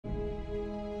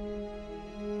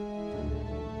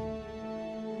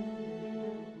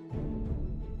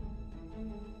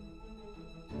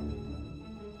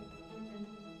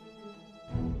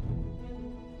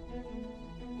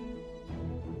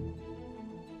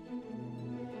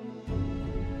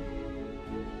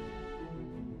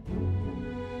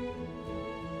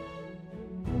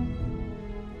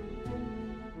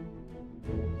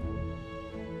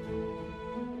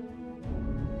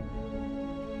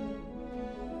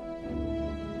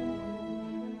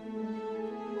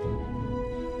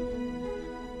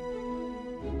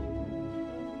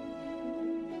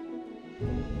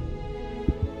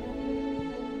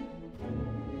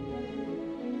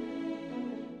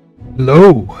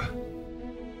Hello.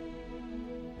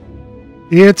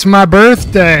 It's my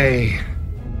birthday.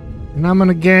 And I'm in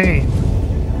a game.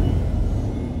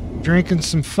 Drinking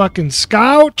some fucking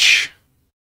scotch.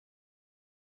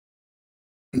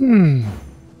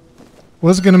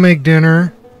 Was gonna make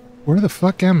dinner. Where the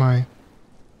fuck am I?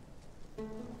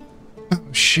 Oh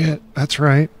shit, that's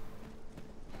right.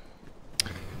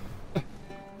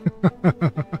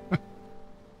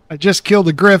 I just killed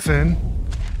a griffin.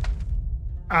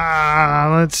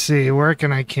 Let's see. Where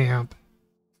can I camp?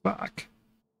 Fuck.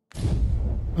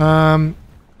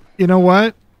 You know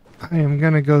what? I am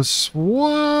gonna go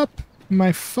swap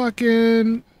my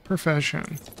fucking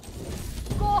profession.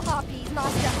 More harpies,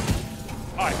 master.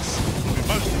 Ice will be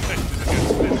most effective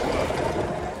against this foe.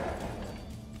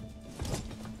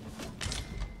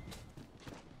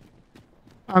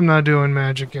 I'm not doing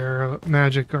magic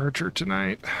archer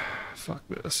tonight. Fuck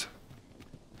this.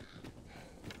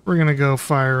 We're gonna go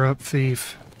fire up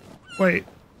thief. Wait,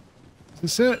 is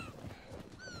this it?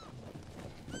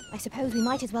 I suppose we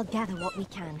might as well gather what we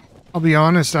can. I'll be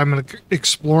honest, I'm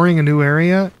exploring a new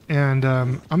area, and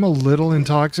I'm a little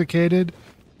intoxicated.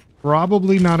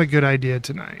 Probably not a good idea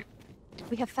tonight.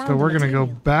 We have found So we're gonna go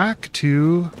back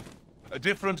to...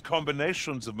 Different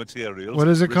combinations of materials. What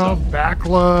is it called?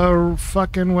 Backla or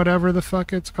fucking whatever the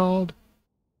fuck it's called.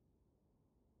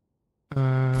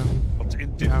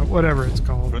 Yeah, whatever it's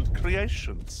called. Different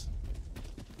creations.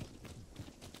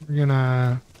 We're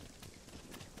gonna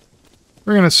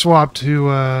swap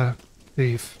to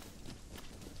thief.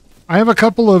 I have a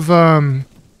couple of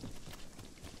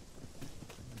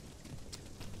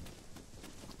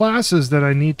classes that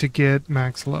I need to get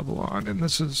max level on, and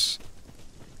this is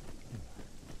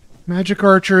Magic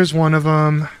Archer is one of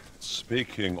them.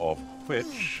 Speaking of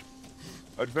which,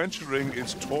 adventuring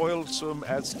is toilsome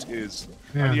as 'tis,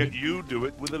 Yeah. and yet you do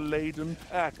it with a laden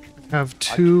pack. Have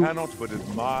two I cannot but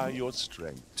admire your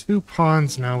strength. two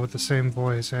pawns now with the same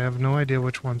voice. I have no idea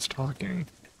which one's talking.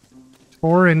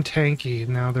 Tor and Tanky.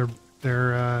 Now they're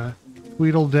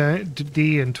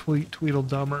Tweedledee and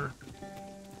Tweedledummer.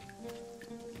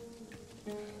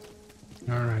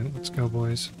 All right, let's go,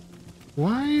 boys.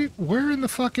 Why? Where in the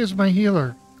fuck is my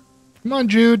healer? Come on,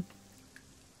 Jude.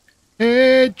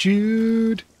 Hey,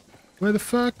 Jude. Where the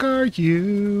fuck are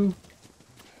you?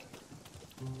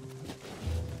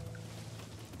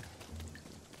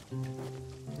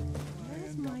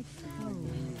 Where's my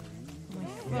phone? My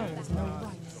phone has no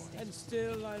rights. And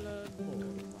still I learn more.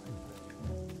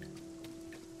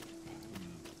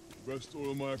 Rest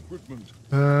all my equipment.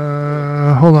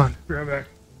 Hold on. Be right back.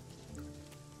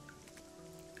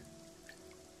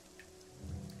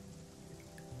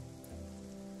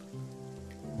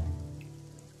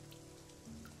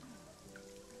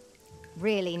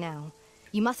 Really now,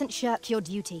 you mustn't shirk your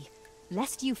duty,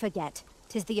 lest you forget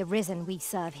 'tis the Arisen we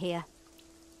serve here.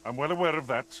 I'm well aware of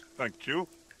that, thank you.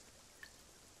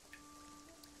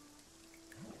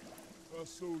 Our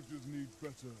soldiers need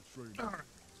better training.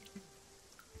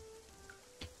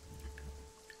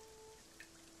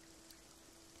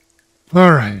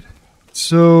 All right.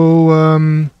 So,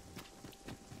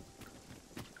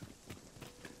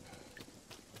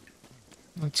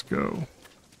 let's go.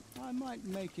 I might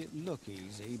make it look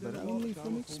easy, but only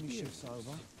from experience.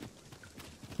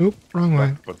 Oop, wrong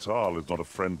way. Batal is not a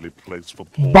friendly place for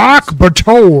pawns. Bak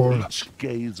Batol! Each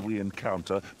gaze we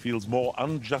encounter feels more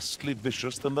unjustly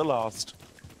vicious than the last.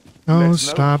 Oh, Let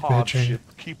stop no bitching. hardship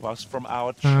keep us from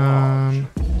our charge.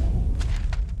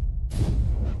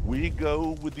 We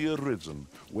go with the Arisen,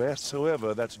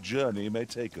 wheresoever that journey may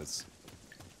take us.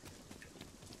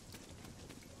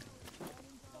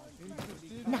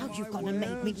 Now you've gone and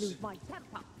made me lose my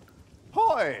temper.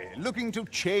 Hoy! Looking to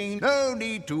change? No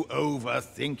need to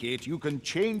overthink it. You can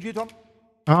change it on...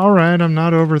 Alright, I'm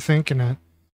not overthinking it.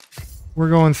 We're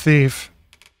going thief.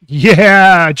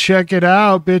 Yeah! Check it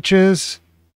out, bitches!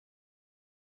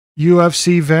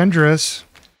 UFC Vendress.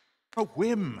 a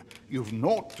whim. You've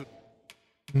not...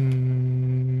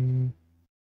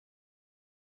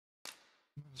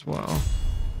 As well.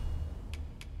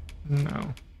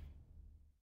 No.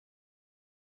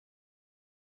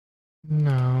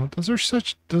 No,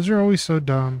 those are always so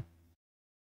dumb.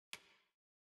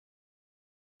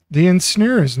 The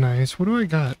ensnare is nice. What do I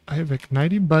got? I have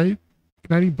igniting bite,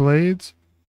 igniting blades,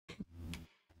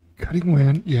 cutting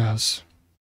wind. Yes.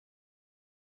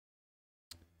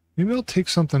 Maybe I'll take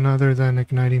something other than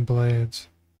igniting blades.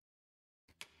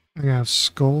 I have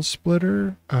skull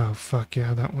splitter. Oh fuck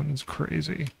yeah, that one's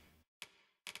crazy.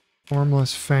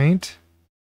 Formless feint.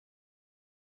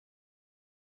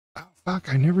 Oh fuck,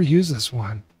 I never use this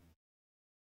one.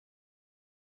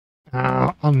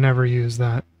 I'll never use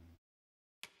that.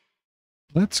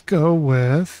 Let's go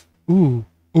with... Ooh.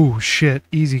 Ooh, shit.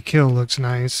 Easy kill looks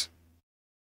nice.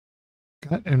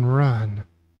 Gut and run.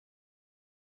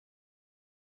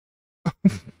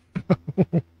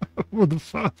 What the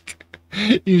fuck?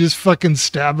 You just fucking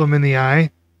stab him in the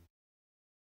eye?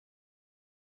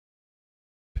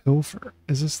 Pilfer.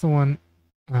 Is this the one?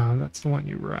 Oh, that's the one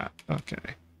you wrap.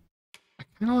 Okay. I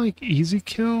kind of like easy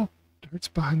kill. Darts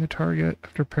behind the target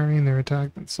after parrying their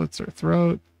attack, then slits their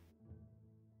throat.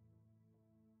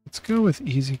 Let's go with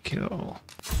easy kill.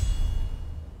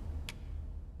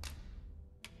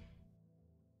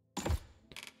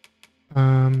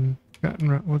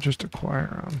 We'll just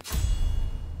acquire them.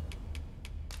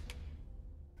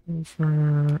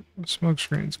 Pilfer. Smoke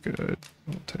screen's good.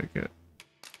 We'll take it.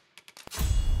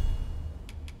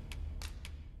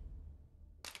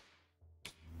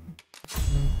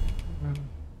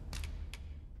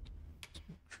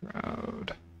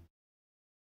 Shroud.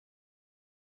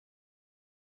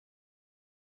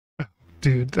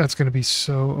 Dude, that's gonna be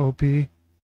so OP. That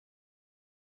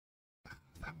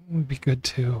one would be good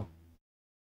too.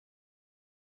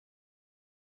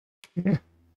 Yeah.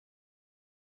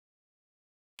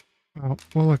 Well,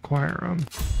 we'll acquire them.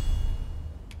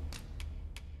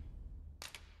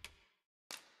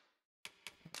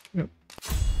 Yep.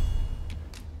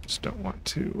 Just don't want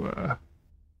to,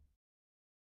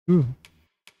 Ooh.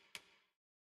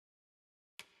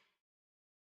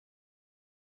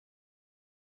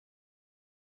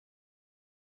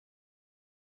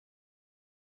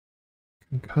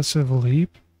 Concussive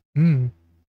leap? Hmm.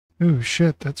 Ooh,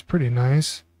 shit, that's pretty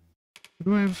nice. What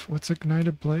do I have? What's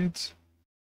ignited blades?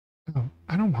 Oh,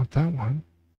 I don't want that one.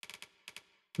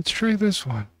 Let's try this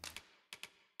one.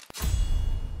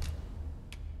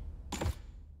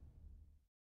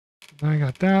 I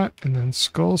got that, and then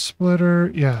Skull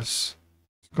Splitter. Yes.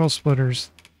 Skull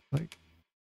Splitter's like...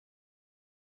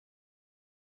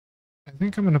 I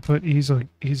think I'm going to put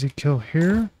easy kill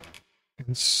here.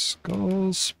 And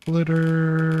Skull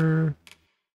Splitter...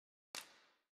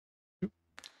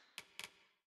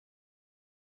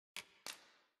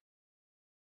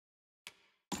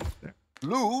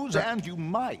 Lose, and you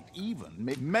might even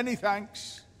make many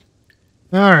thanks.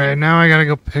 Alright, now I gotta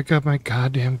go pick up my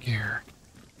goddamn gear.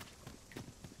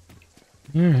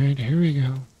 Alright, here we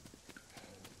go.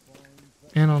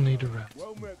 And I'll need to rest.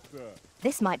 Well met, sir.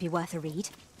 This might be worth a read.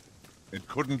 It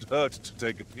couldn't hurt to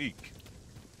take a peek.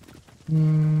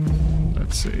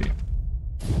 Let's see.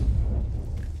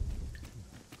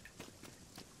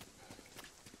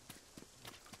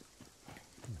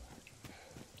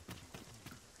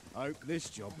 Hope this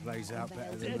job plays out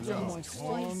better than the last.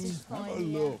 Have a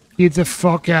look. Get the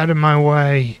fuck out of my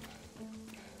way.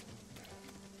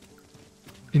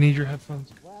 You need your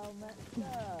headphones.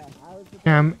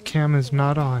 Cam is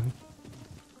not on.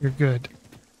 You're good.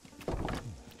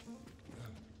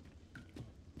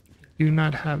 Do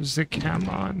not have the cam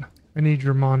on. I need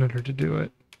your monitor to do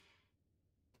it.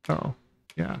 Oh,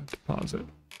 yeah, deposit.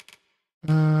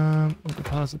 We'll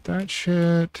deposit that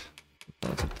shit.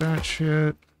 Deposit that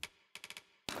shit.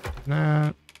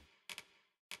 That.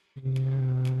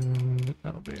 And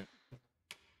that'll be it.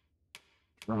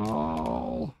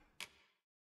 Roll.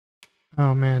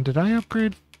 Oh man, did I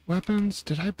upgrade weapons?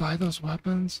 Did I buy those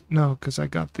weapons? No, because I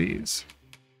got these.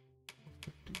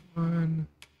 51.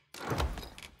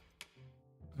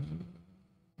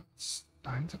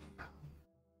 Signs of...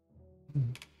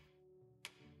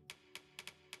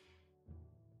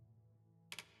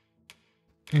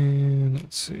 And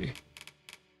let's see.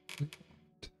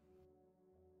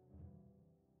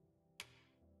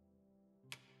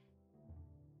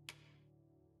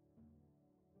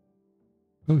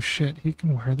 Oh shit, he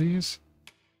can wear these?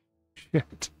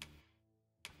 Shit.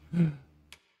 There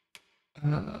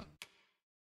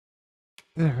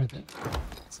then.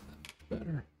 That's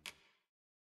better.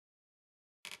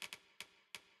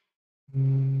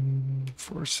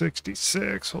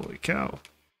 466, holy cow.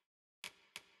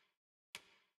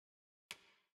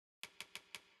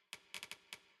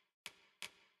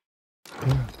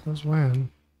 Yeah, those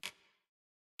when.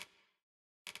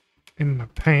 In my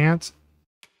pants.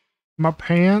 My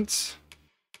pants.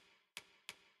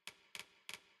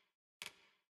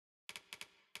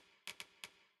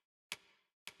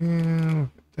 And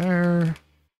there.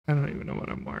 I don't even know what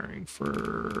I'm wearing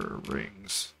for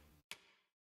rings.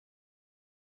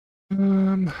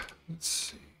 Let's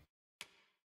see.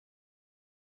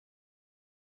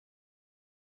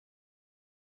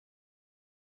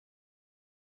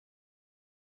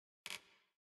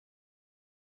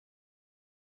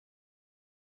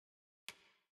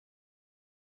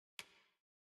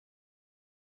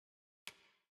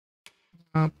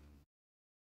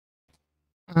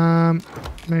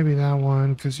 Maybe that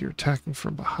one, because you're attacking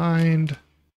from behind.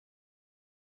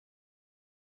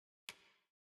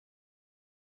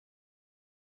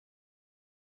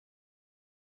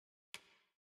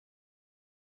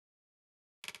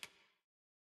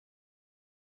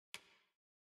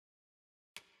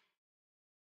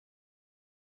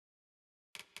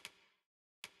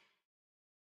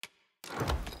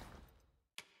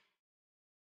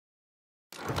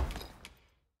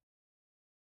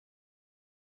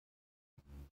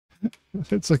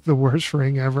 It's like the worst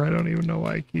ring ever. I don't even know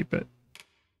why I keep it.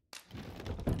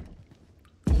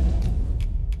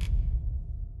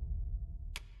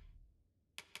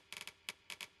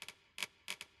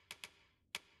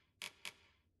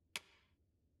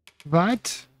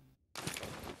 What?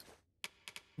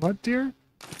 What, dear?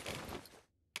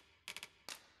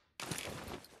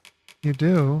 You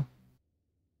do?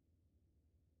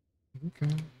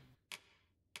 Okay.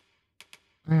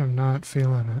 I am not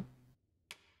feeling it.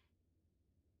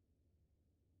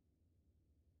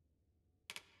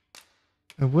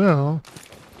 I will.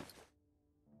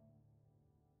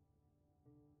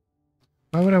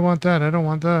 Why would I want that? I don't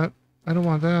want that. I don't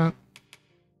want that.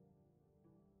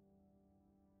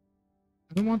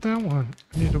 I don't want that one.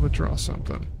 I need to withdraw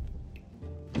something.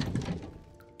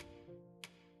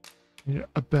 Need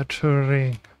a better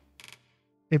ring.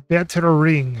 A better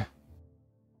ring.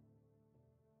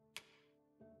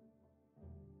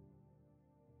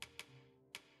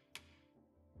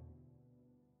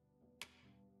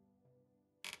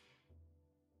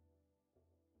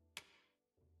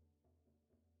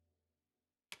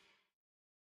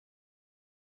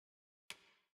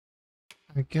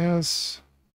 I guess.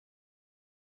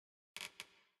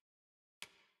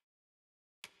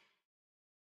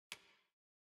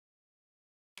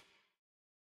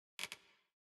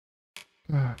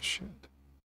 Ah, shit.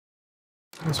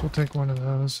 I guess we'll take one of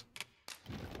those.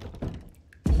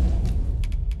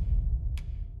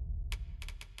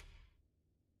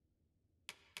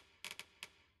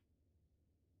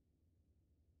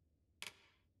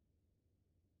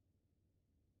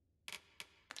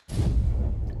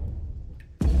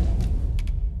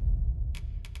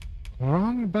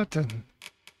 Wrong button.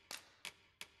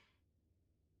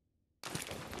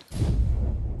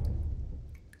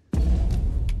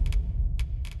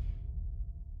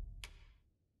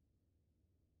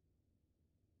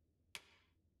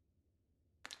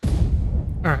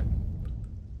 Alright.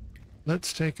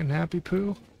 Let's take a nappy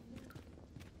poo.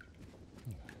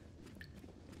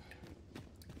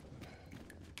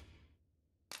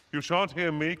 You shan't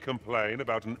hear me complain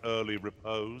about an early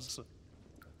repose.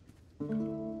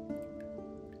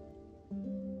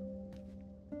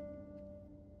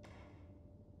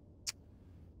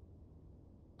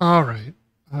 Alright.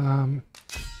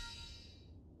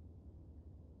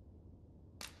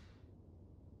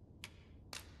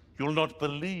 You'll not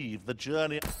believe the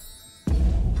journey.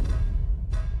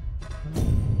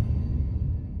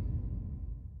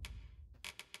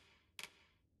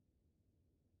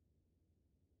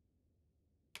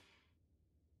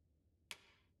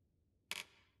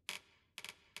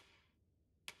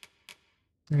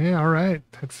 Yeah, alright.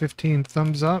 Had 15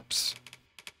 thumbs ups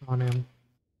on him.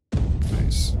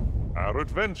 Nice. Our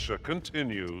adventure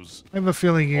continues. I have a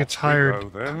feeling he gets Off we hired. go,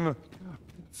 then.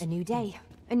 A new day,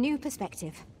 a new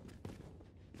perspective.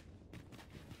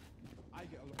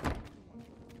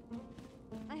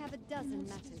 I have a dozen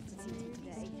matters to see to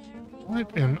today.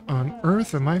 What on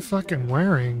earth am I fucking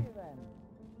wearing?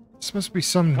 This must be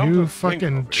some Come new to think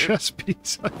fucking of it, chess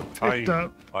piece I picked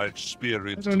up. I I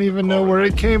experienced. don't even know where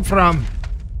it came from.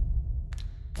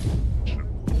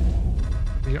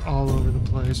 Be all over the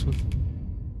place with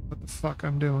what the fuck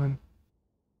I'm doing.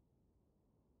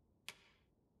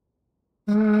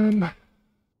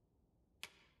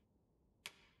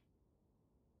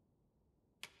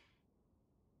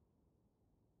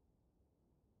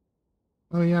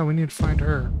 Oh yeah, we need to find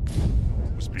her.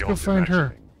 Was Let's go beyond find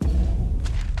her. imagining.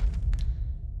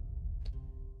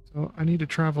 So I need to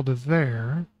travel to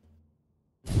there.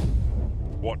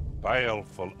 What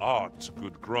baleful art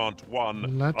could grant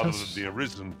one, Let other us than the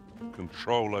Arisen,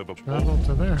 control over travel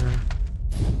to there.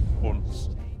 pawns?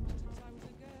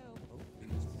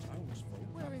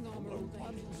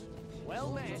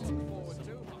 Well met.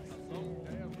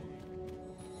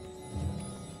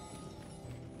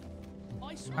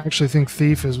 I actually think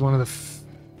Thief is one of the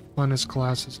funnest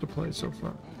classes to play so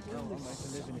far.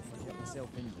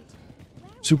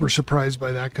 Super surprised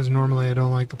by that because normally I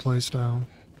don't like the playstyle.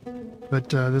 But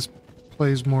this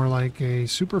plays more like a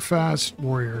super fast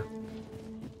warrior.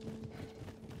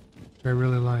 Which I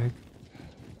really like.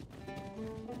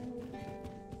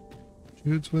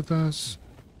 Jude's with us.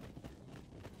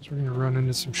 we're gonna run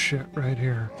into some shit right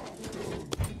here.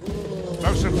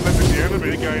 Those of letting the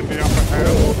enemy gain the upper hand.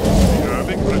 The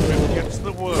early griffin gets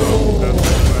the world, as they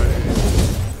say.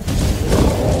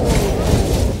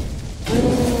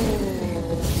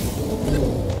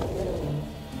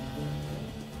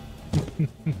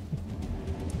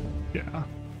 Yeah.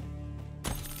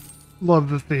 Love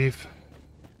the thief.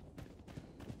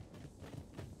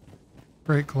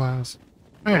 Great class.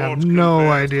 I have Lord no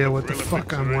compares idea to what the thrill of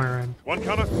fuck I'm victory. wearing. One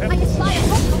cannot I tempt can fly a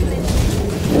hobgoblin.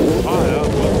 fire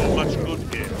won't do much good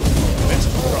here. Let's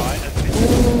try at this.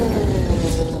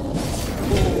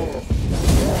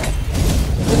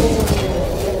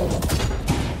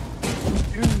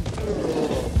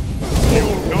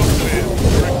 You'll not live to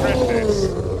regret this.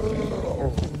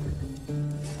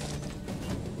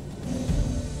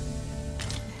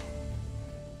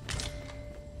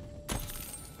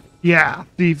 Yeah,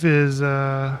 thief is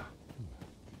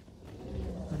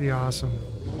pretty awesome.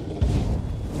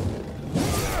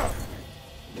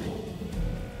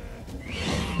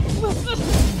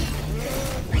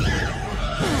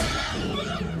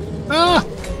 Ah!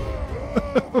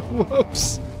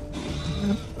 Whoops.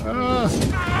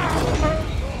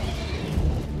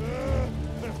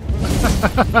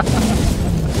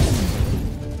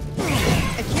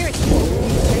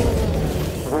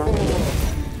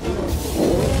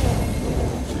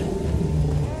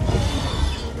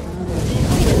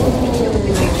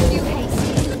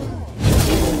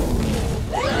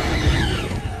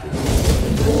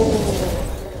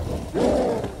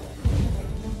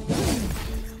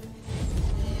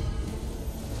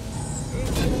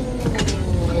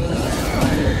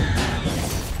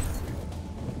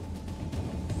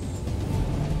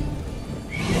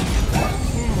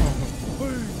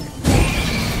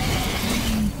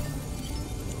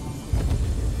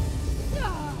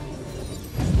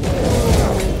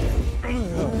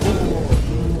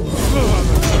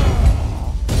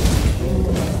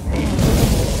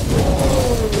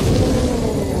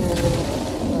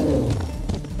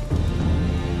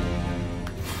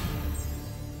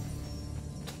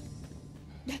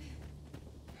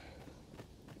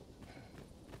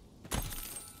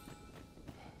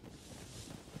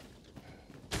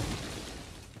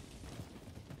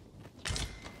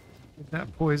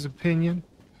 That boy's opinion.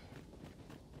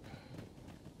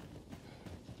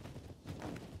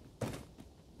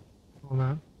 Hold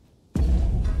on.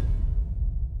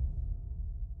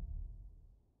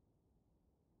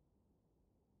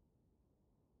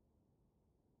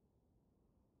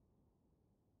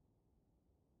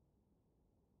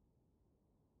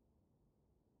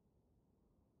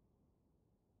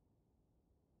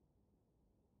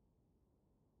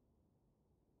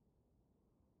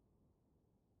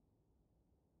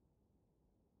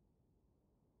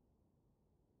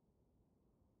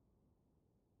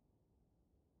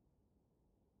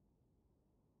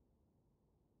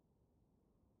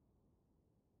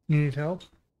 You need help?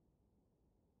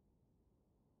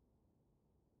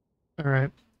 All right.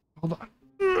 Hold on.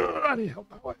 I need help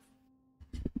my wife.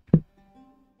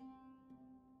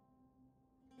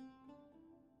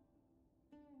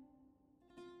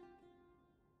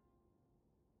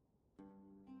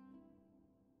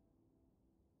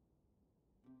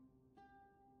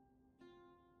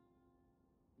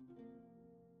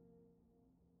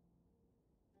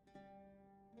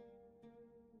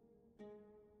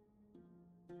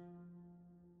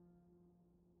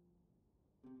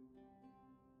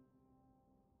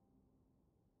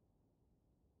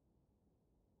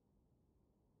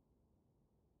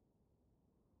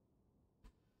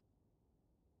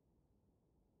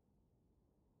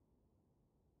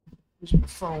 Here's my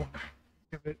phone.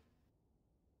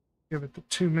 Give it the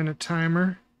 2-minute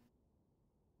timer.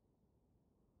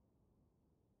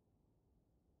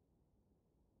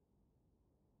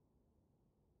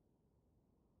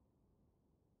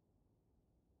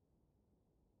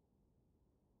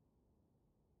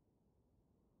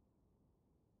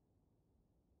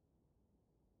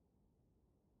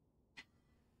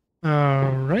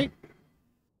 All right.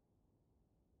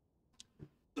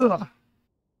 Ugh.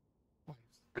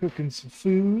 Cooking some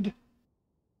food.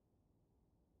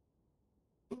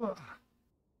 Ugh.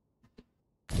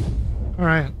 All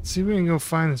right, let's see if we can go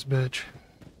find this bitch.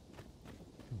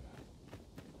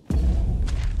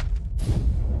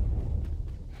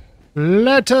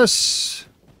 Let us.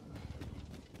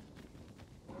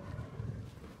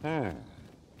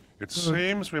 It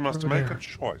seems we must over make there. a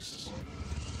choice.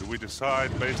 Do we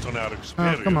decide based on our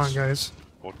experience? Oh, come on, guys.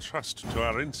 Or trust to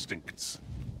our instincts?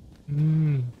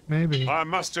 Maybe. I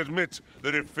must admit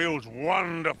that it feels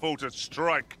wonderful to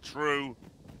strike true.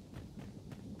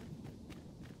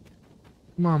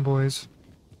 Come on, boys.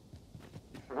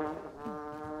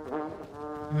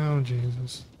 Oh,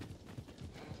 Jesus.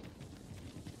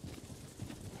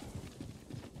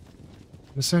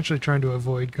 I'm essentially trying to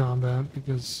avoid combat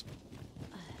because...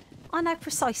 I know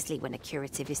precisely when a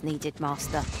curative is needed,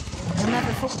 Master. I'll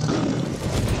never fall.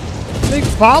 They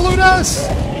followed us?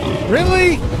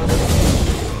 Really?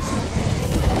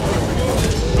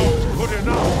 Not good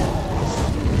enough.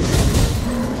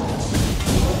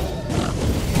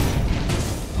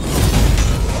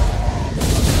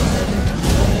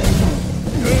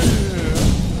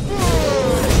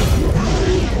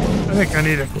 I think I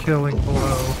need a killing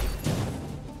blow.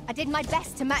 I did my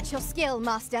best to match your skill,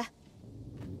 Master.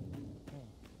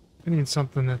 I need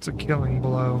something that's a killing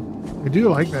blow. I do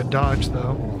like that dodge,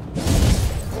 though.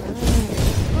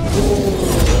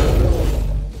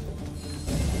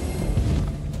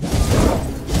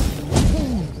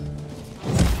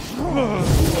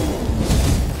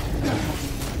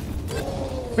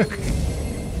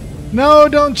 No,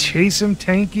 don't chase him,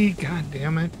 Tanky. God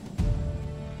damn it.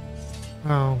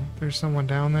 Oh, there's someone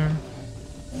down there.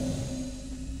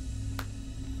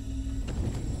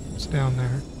 It's down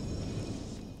there.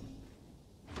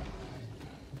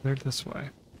 They're this way.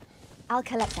 I'll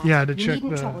collect that. Yeah, to You check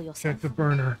needn't trouble the yourself.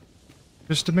 burner.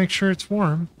 Just to make sure it's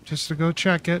warm. Just to go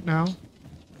check it now.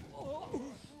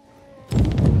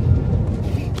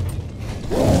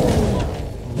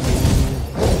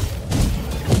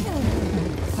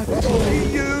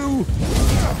 You!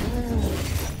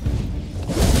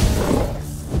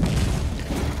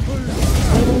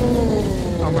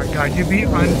 Oh my god, you'd be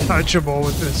untouchable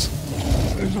with this.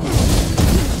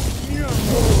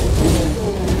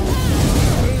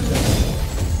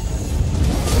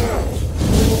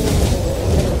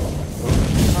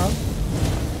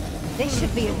 This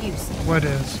should be of use. What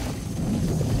is?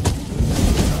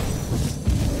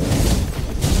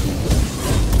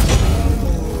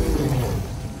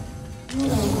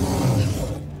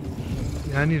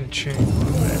 Yeah, I need a chain.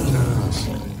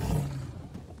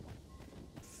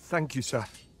 Thank you, sir.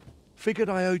 Figured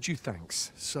I owed you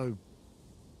thanks, so...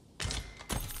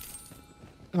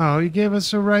 Oh, he gave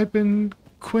us a ripened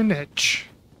Quinich.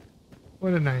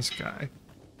 What a nice guy.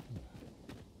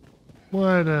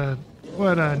 What a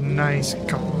nice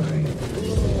guy.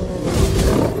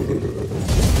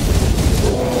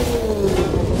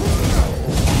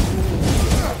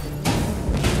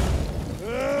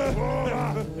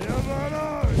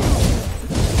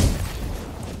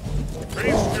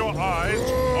 Feast your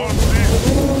eyes on this.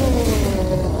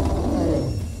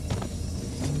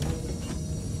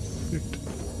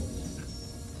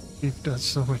 It does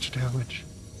so much damage.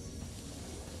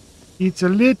 It's a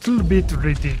little bit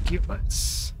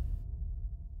ridiculous.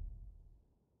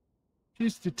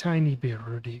 Just a tiny bit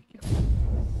ridiculous.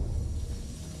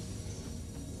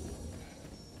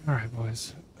 Alright,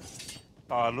 boys.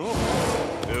 Ah, look.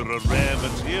 They're a rare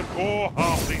material. Poor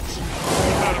half-eats.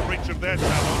 Without a reach of their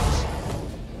talons.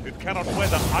 It cannot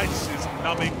weather ice's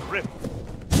numbing grip.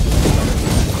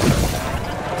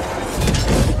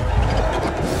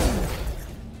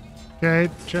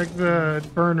 Okay, check the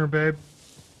burner, babe.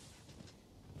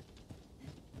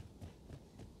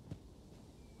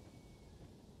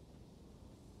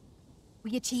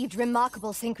 We achieved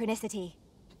remarkable synchronicity.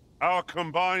 Our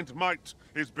combined might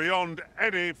is beyond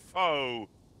any foe.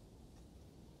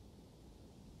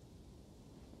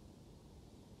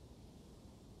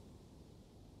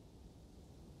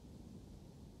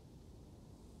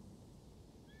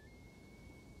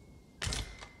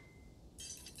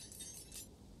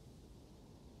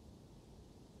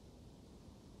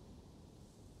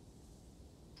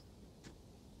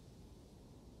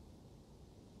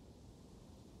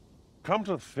 Come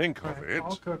to think of it,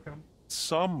 I'll cook them.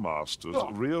 some masters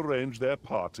rearrange their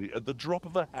party at the drop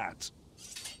of a hat.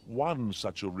 One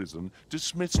such arisen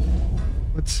dismissed.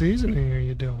 What seasoning are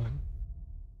you doing?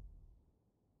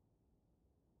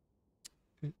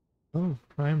 Oh,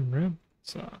 prime rib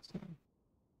sauce.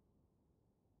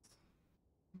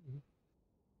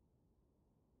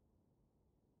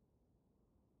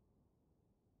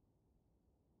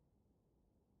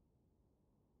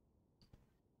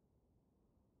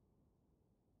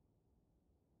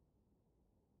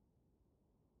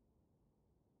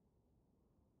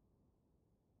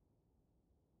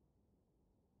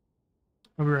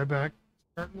 I'll be right back.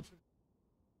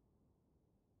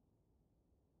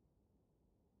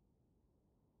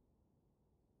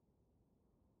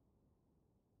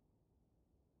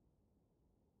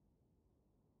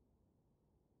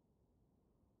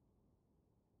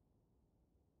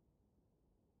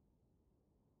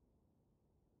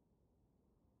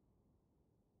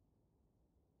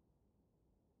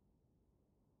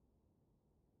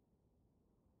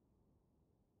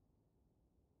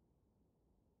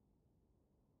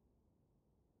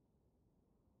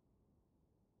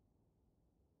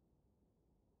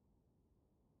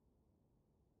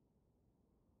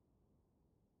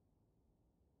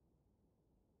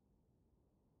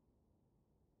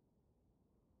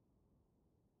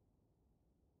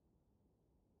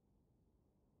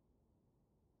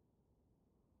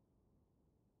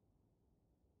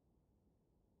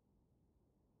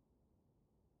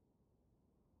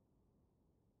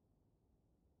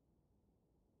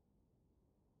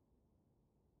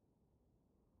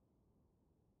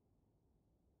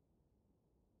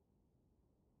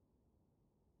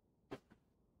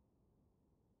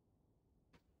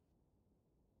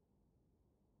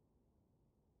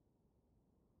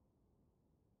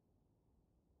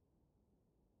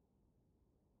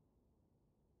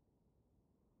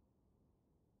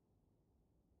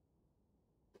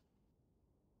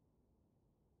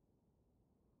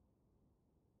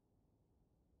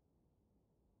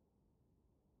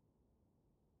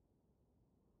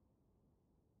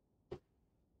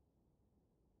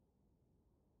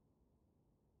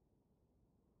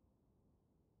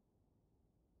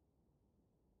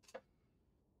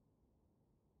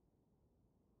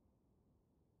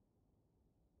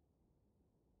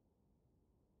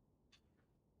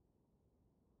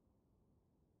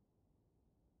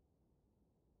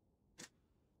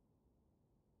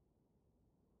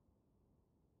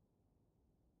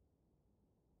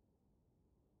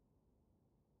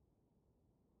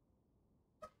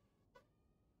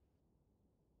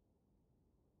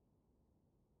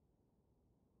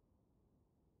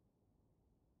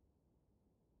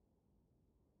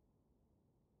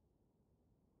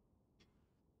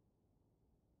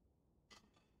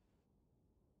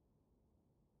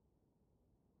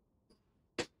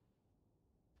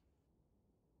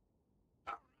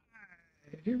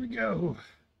 here we go.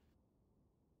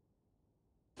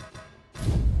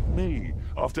 Me,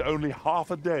 after only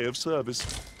half a day of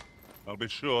service. I'll be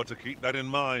sure to keep that in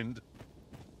mind.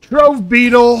 Trove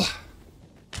beetle.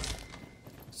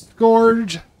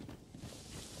 Scourge.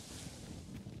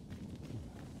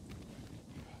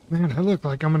 Man, I look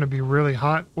like I'm gonna be really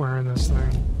hot wearing this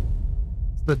thing.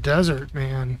 It's the desert,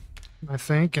 man. What am I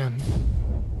thinking?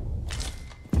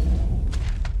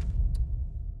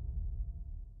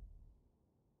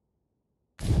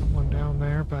 Someone down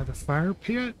there by the fire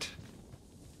pit.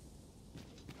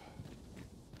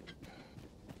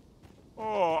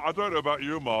 Oh, I don't know about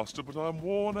you, Master, but I'm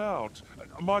worn out.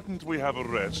 Mightn't we have a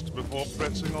rest before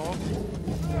pressing on?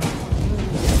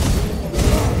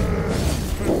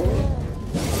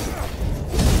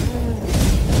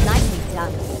 Nicely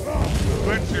done.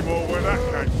 Plenty more where that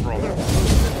came from.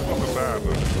 Not a bad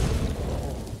one.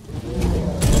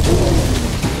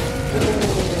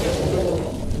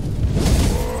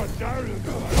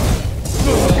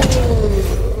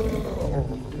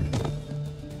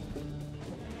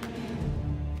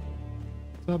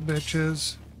 What's up,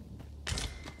 bitches?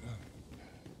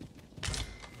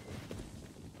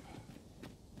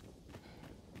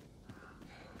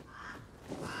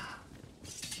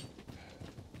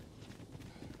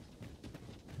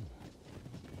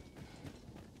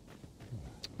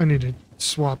 I need to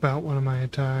swap out one of my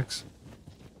attacks.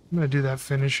 I'm gonna do that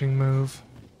finishing move.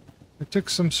 I took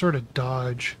some sort of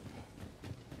dodge.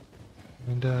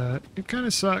 And it kind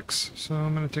of sucks, so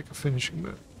I'm gonna take a finishing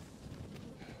move.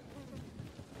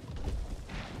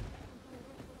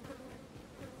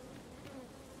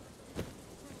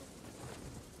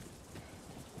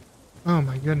 Oh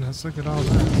my goodness, look at all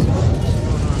this. What's going on?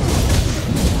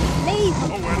 Leave! Oh,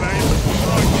 well,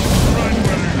 right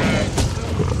where it is.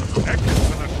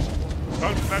 Excellent.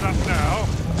 Don't let up now.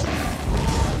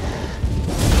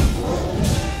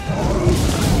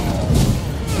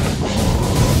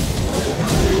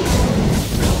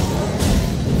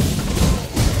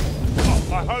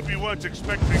 Oh, I hope you weren't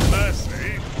expecting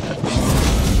mercy.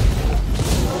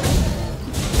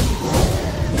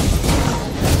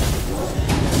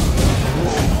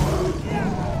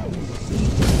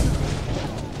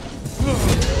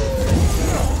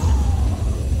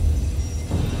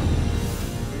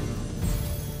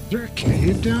 Is there a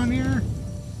cave down here?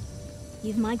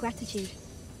 You've my gratitude.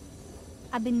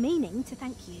 I've been meaning to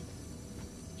thank you.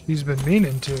 She's been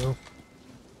meaning to.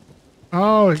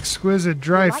 Oh, exquisite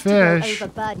dry You're like fish. to grow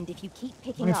overburdened if you keep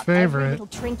picking My up every favorite. little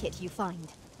trinket you find.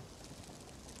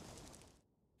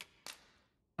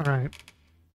 Alright.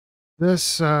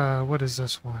 This, what is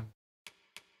this one?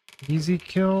 Easy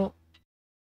kill?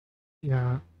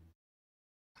 Yeah.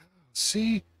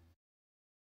 See?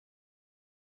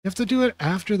 You have to do it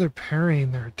after they're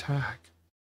parrying their attack.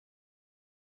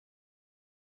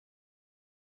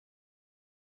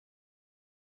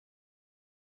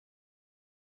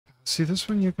 See, this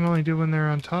one you can only do when they're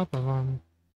on top of them.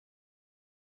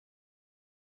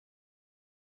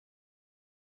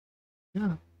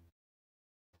 Yeah.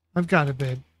 I've got it,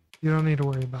 babe. You don't need to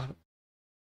worry about it.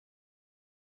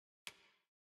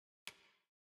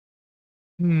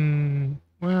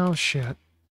 Well, shit.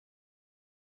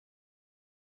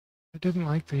 I didn't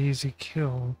like the easy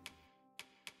kill.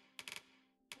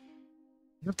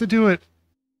 You have to do it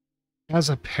as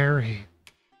a parry.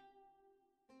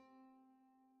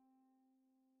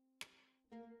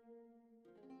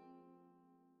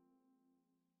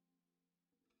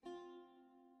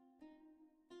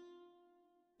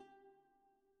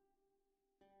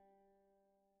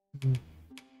 Hmm.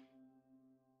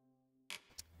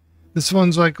 This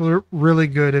one's like really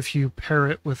good if you pair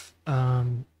it with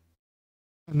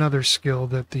another skill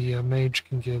that the mage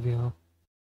can give you.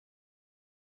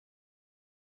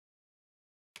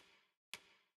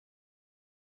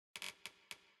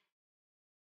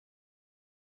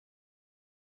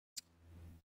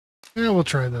 Yeah, we'll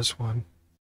try this one.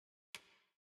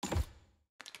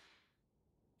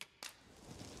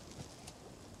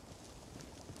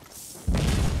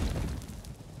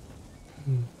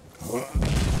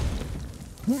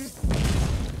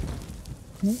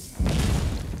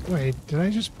 Wait, did I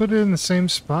just put it in the same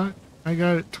spot? I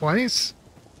got it twice?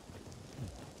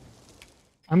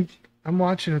 I'm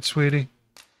watching it, sweetie.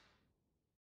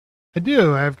 I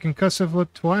do. I have concussive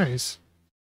lip twice.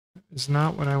 Is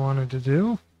not what I wanted to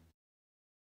do.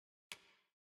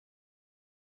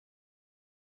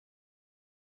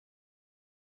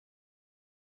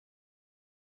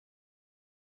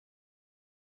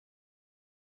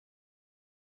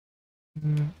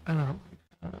 I don't.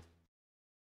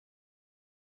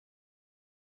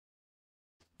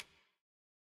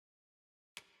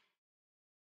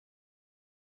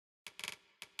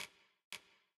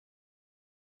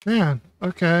 Man,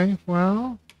 okay,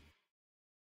 well...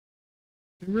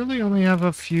 They really only have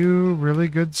a few really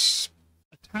good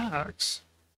attacks.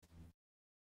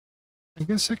 I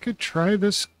guess I could try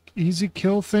this easy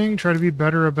kill thing, try to be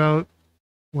better about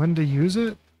when to use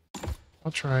it.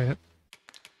 I'll try it.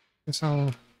 Guess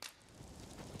I'll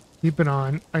keep it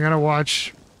on. I gotta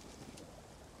watch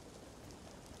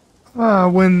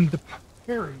when the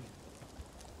parry.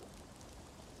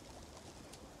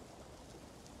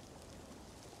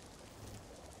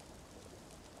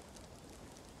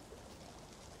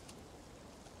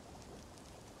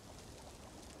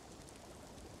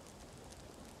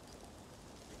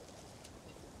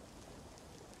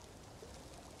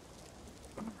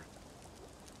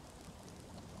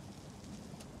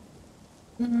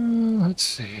 Let's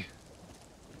see.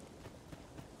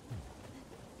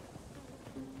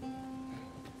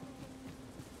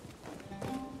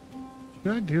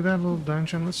 Should I do that little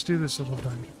dungeon? Let's do this little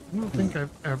dungeon. I don't think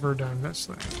I've ever done this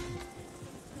thing.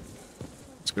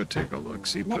 Let's go take a look.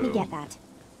 See, Let me get that.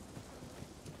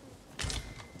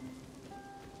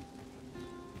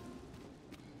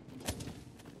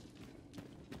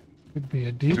 Could be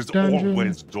a deep It is dungeon.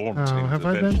 always daunting Oh, have to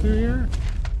I been venture through here?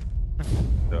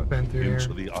 Been through here.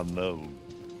 into the unknown.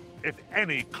 If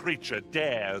any creature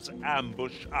dares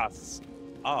ambush us,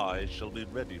 I shall be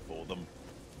ready for them.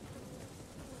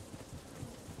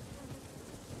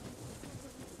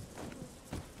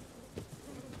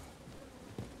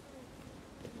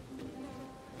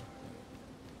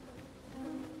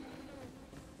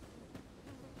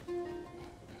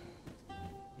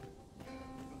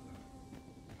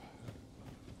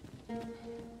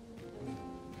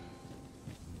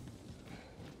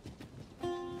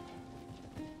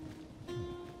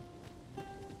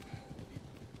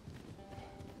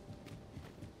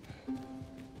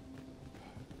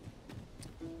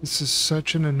 This is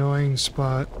such an annoying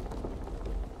spot.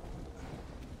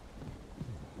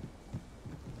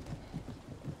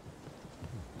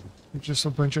 There's just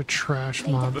a bunch of trash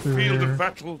mob The through field here. of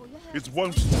battle is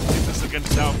wont to hit us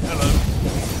against our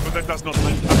pillows, but that does not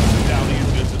make us down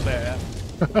easier to bear.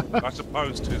 I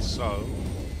suppose 'tis so.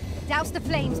 Douse the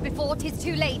flames before 'tis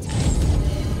too late.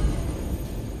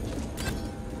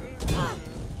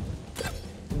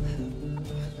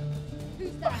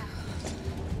 Who's there?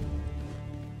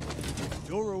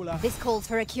 This calls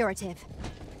for a curative.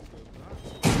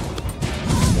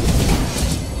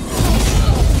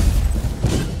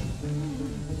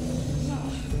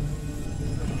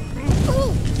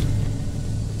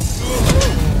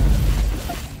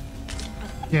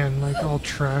 Again, like all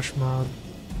trash mob.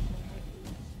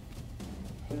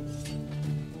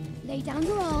 Lay down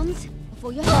your arms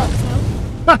before your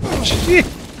heart Shit.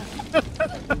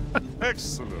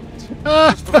 Excellent.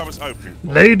 Just what I was hoping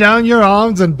for. Lay down your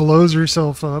arms and blows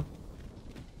herself up.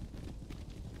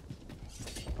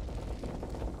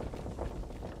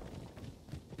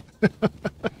 It's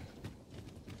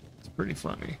pretty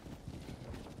funny.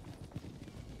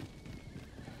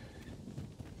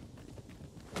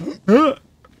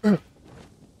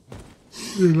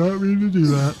 Did not mean to do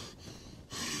that.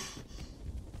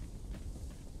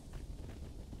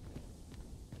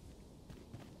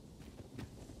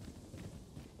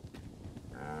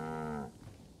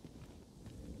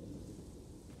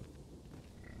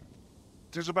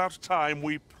 Tis about time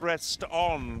we pressed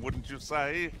on, wouldn't you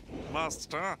say,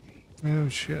 Master? Oh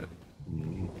shit.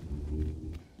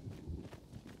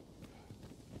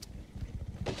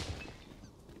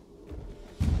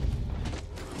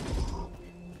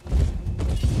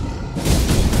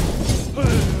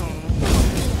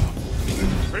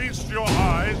 Feast your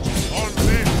eyes on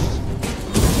this.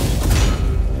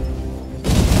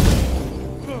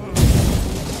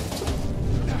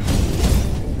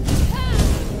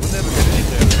 We'll never get any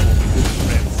there before we do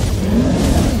friends.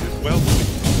 It's well to be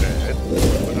prepared,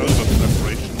 but over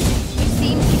preparation. It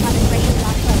seems you have a great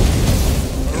black hole.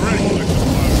 Correct, little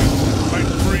Margaret. My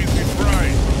breezy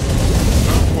pride.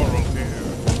 No quarrel here.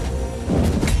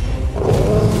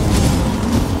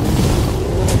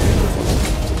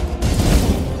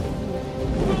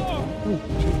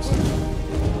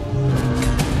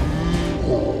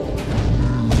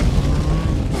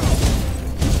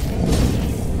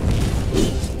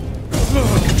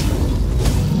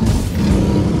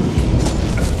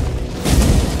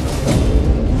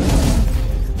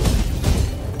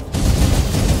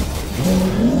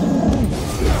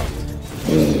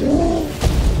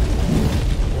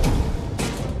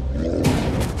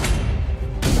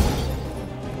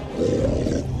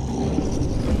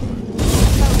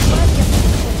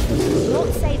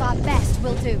 Lord save our best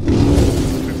will do.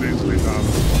 It's easily done.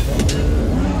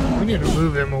 We need to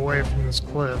move him away from this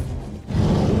cliff.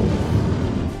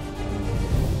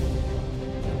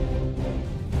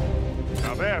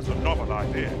 has a novel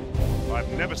idea. I've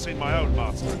never seen my own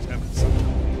master attempt such a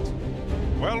feat.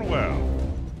 Well, well.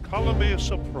 Color me a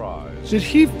surprise. Did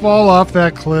he fall off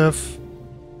that cliff?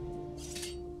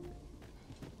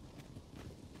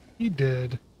 He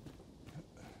did.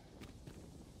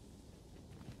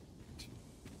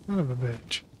 Son of a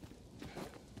bitch.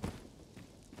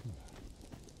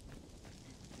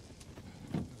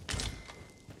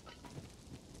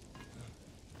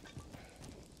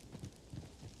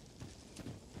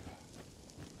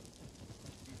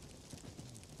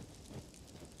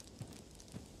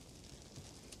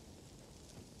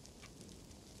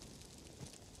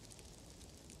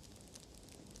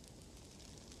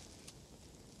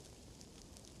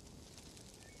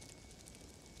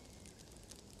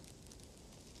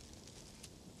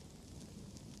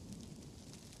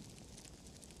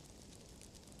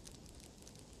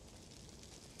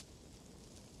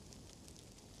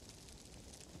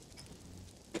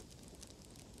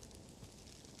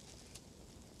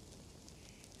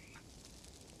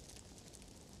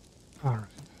 All right.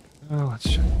 Oh, let's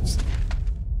check this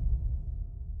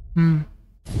thing.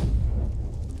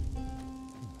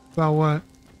 About what?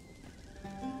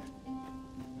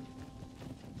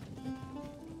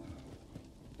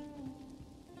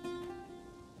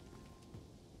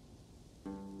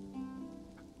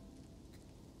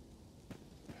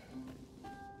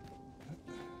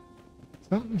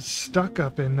 Something's stuck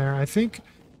up in there. I think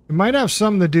it might have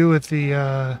something to do with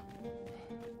the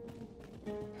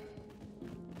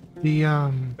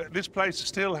This place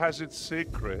still has its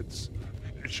secrets.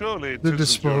 Surely it The isn't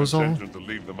disposal. your intention to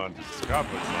leave them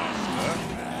undiscovered, Master.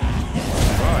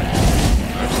 Right.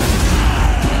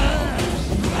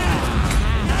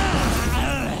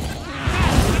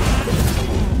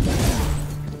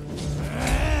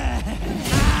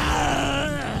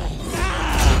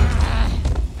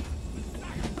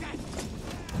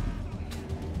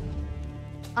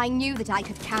 I knew that I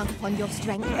could count upon your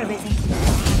strength, Arisen.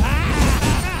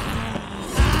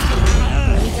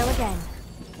 Here we go again.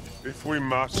 If we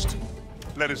must,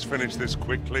 let us finish this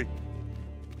quickly.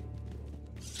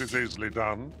 'Tis easily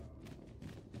done.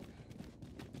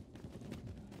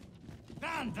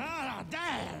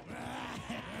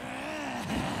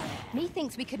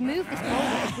 Methinks we could move this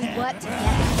boulder if we work together.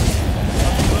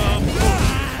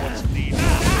 What's needed?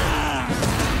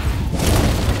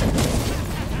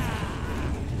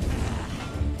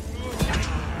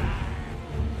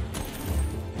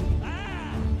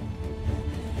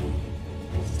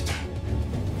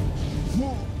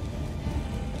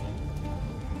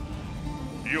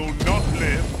 You'll not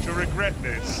live to regret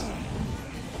this.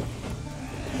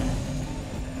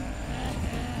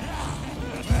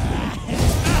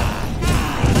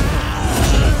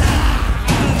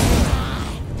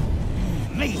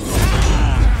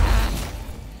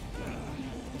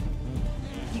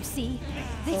 You see,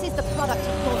 this is the product of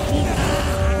your healing.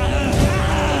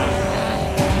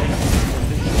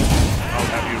 I'll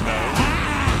have you know.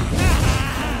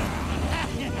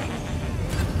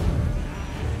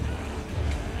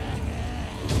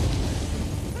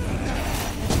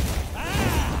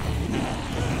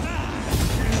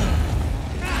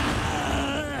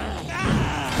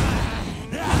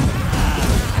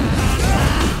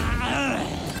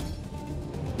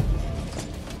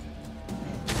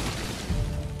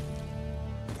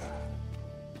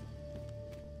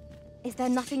 Is there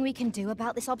nothing we can do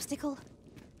about this obstacle?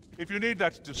 If you need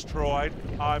that destroyed,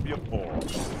 I'm your pawn.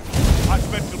 I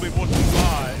expect you'll be wanting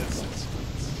my assistance.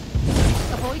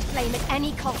 Avoid flame at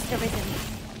any cost,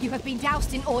 Arisen. You have been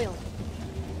doused in oil.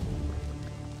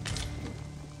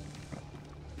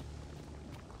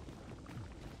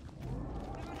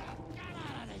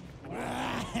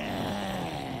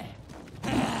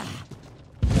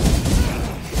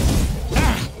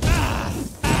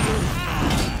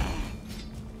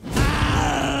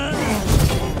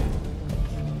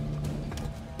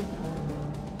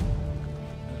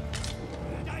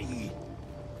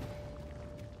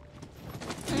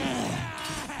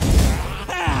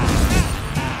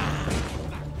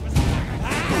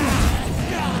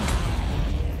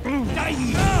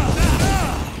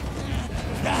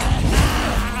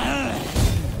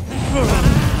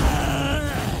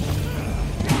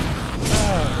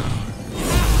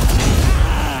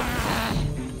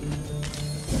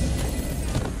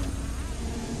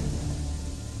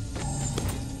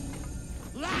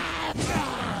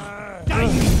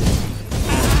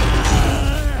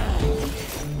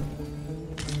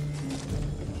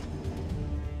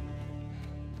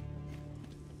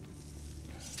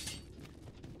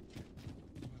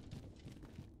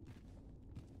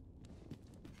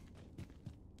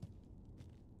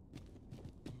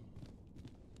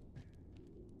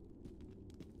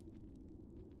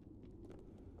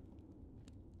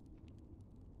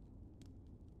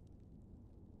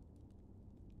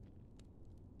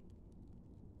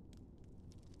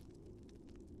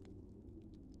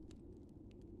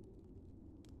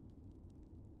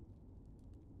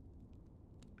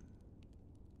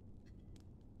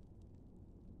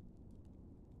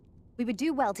 We would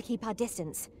do well to keep our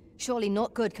distance. Surely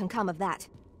naught good can come of that.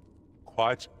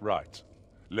 Quite right.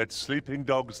 Let sleeping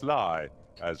dogs lie,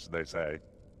 as they say.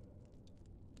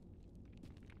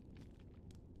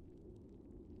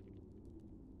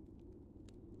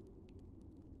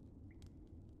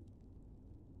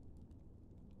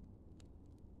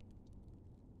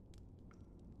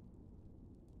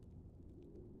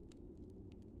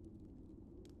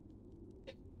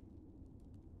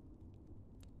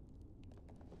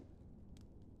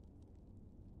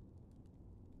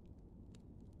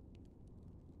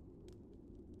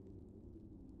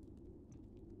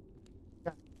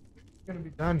 Gonna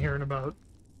be done here in about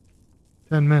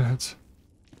 10 minutes.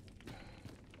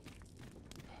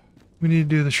 We need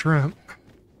to do the shrimp.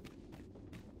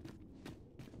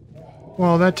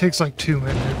 Well, that takes like 2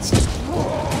 minutes.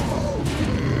 Well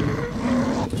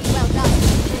done.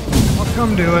 I'll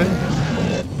come do it.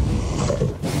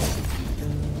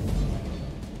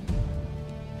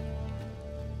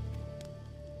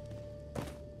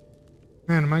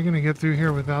 Man, am I gonna get through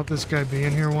here without this guy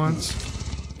being here once?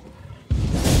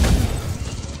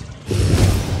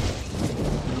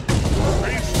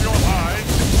 Feast your eyes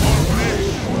on fish!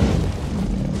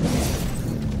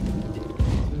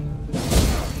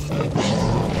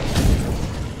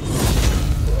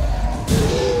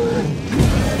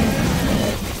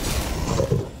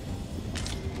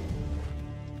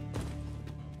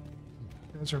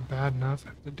 You guys are bad enough. I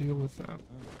have to deal with them.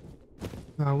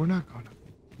 No, we're not gonna.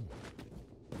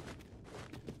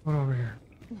 Come over here.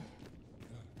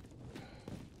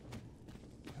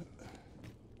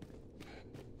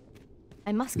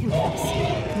 I must confess,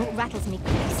 naught rattles me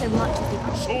quite so much as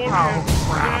the Sword Oh,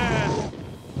 hand,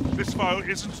 yeah. This foe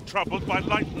isn't troubled by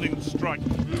lightning strike.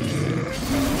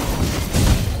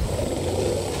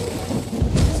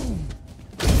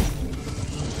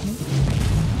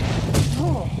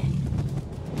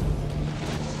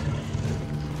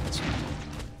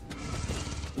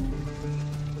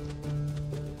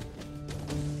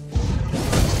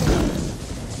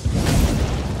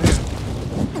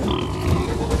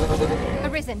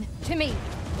 Arisen, to me.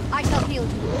 I shall heal you.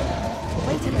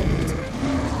 Wait a moment.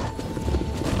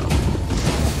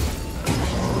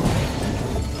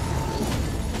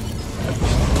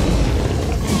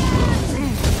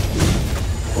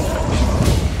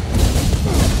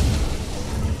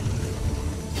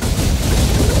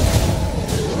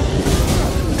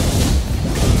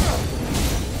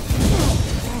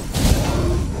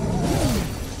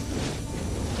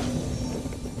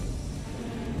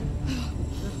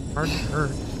 Hard to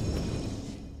hurt.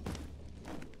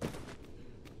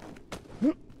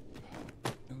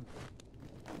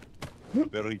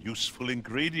 Very useful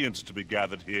ingredients to be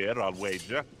gathered here, I'll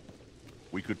wager.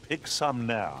 We could pick some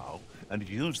now and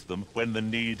use them when the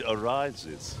need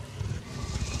arises.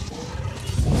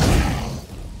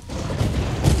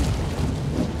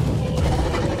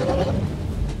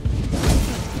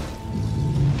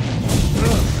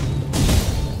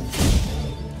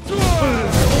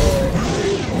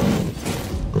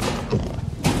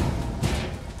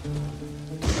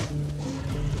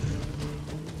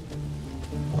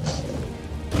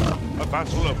 A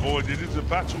battle avoided is a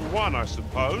battle won, I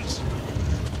suppose.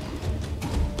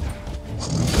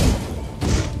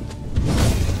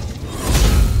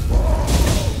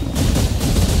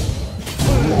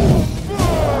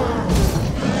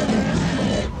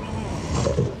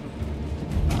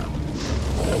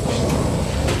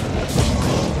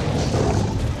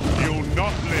 You'll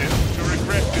not live to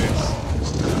regret this.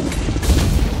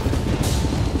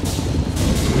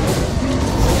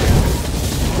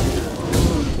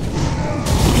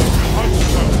 Hope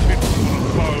so, pitiful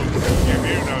foe can give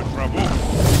you no trouble.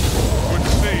 Would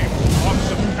seem I've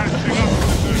some catching up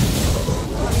to do.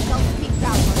 The results speak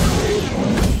loudly.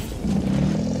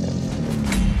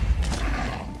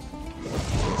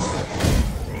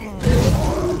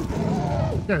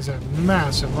 You guys have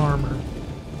massive armor.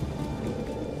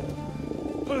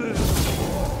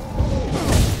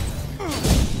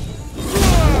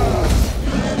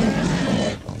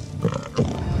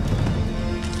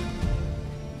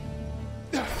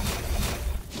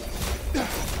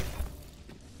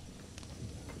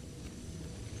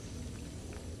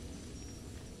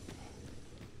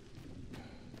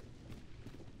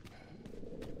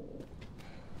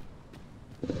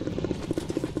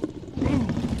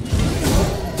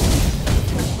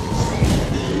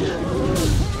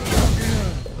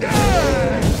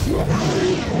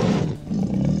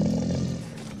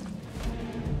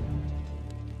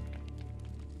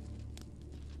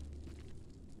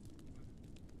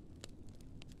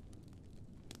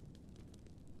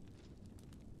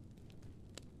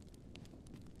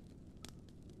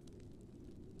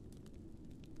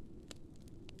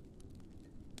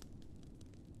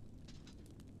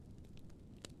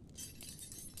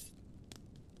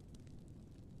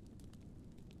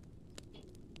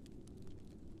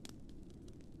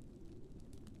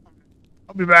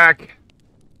 I'll be back.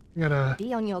 I gotta...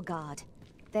 Be on your guard.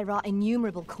 There are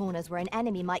innumerable corners where an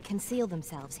enemy might conceal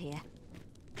themselves here.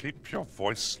 Keep your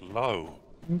voice low.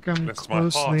 I think I'm Lest my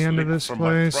close to heart the end of leap this from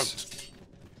my place. throat.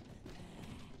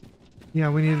 Yeah,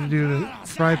 we need to do the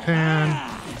fry pan.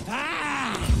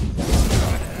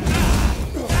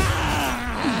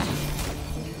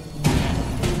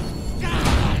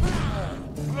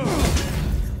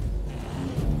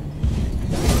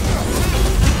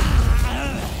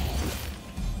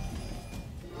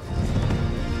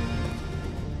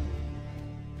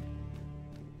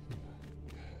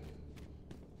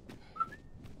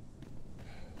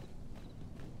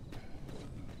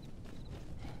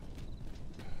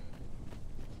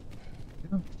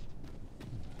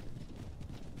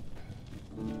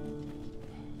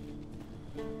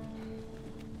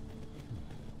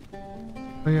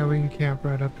 Oh yeah, we can camp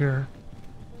right up here.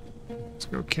 Let's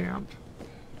go camp.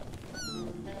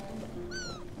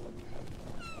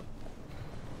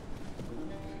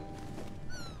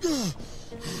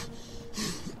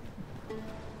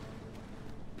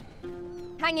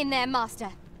 Hang in there, Master.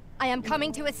 I am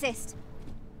coming to assist.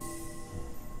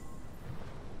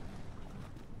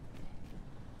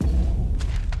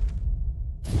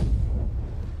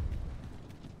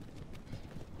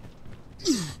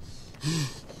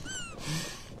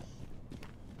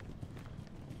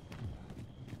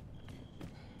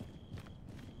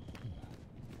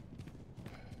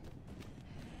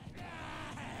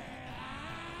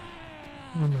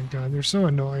 Oh my god, they're so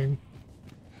annoying.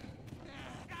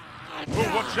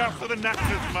 Oh, watch out for the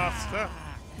knackers, Master.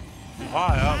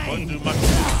 Fire won't do much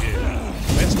good here.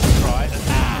 Best to try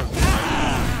and...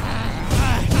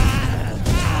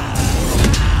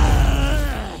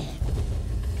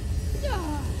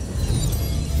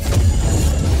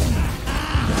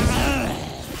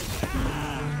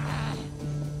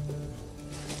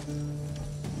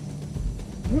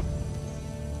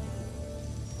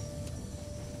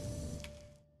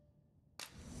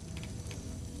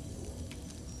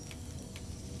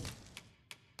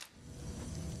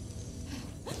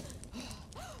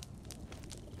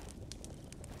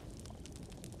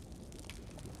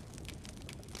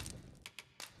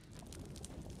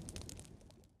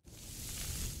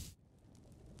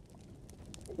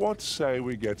 What say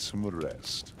we get some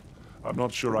rest? I'm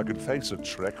not sure I could face a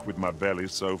trek with my belly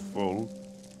so full.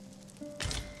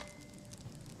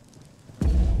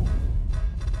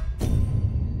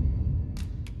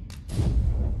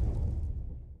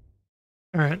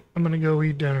 Alright, I'm gonna go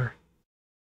eat dinner.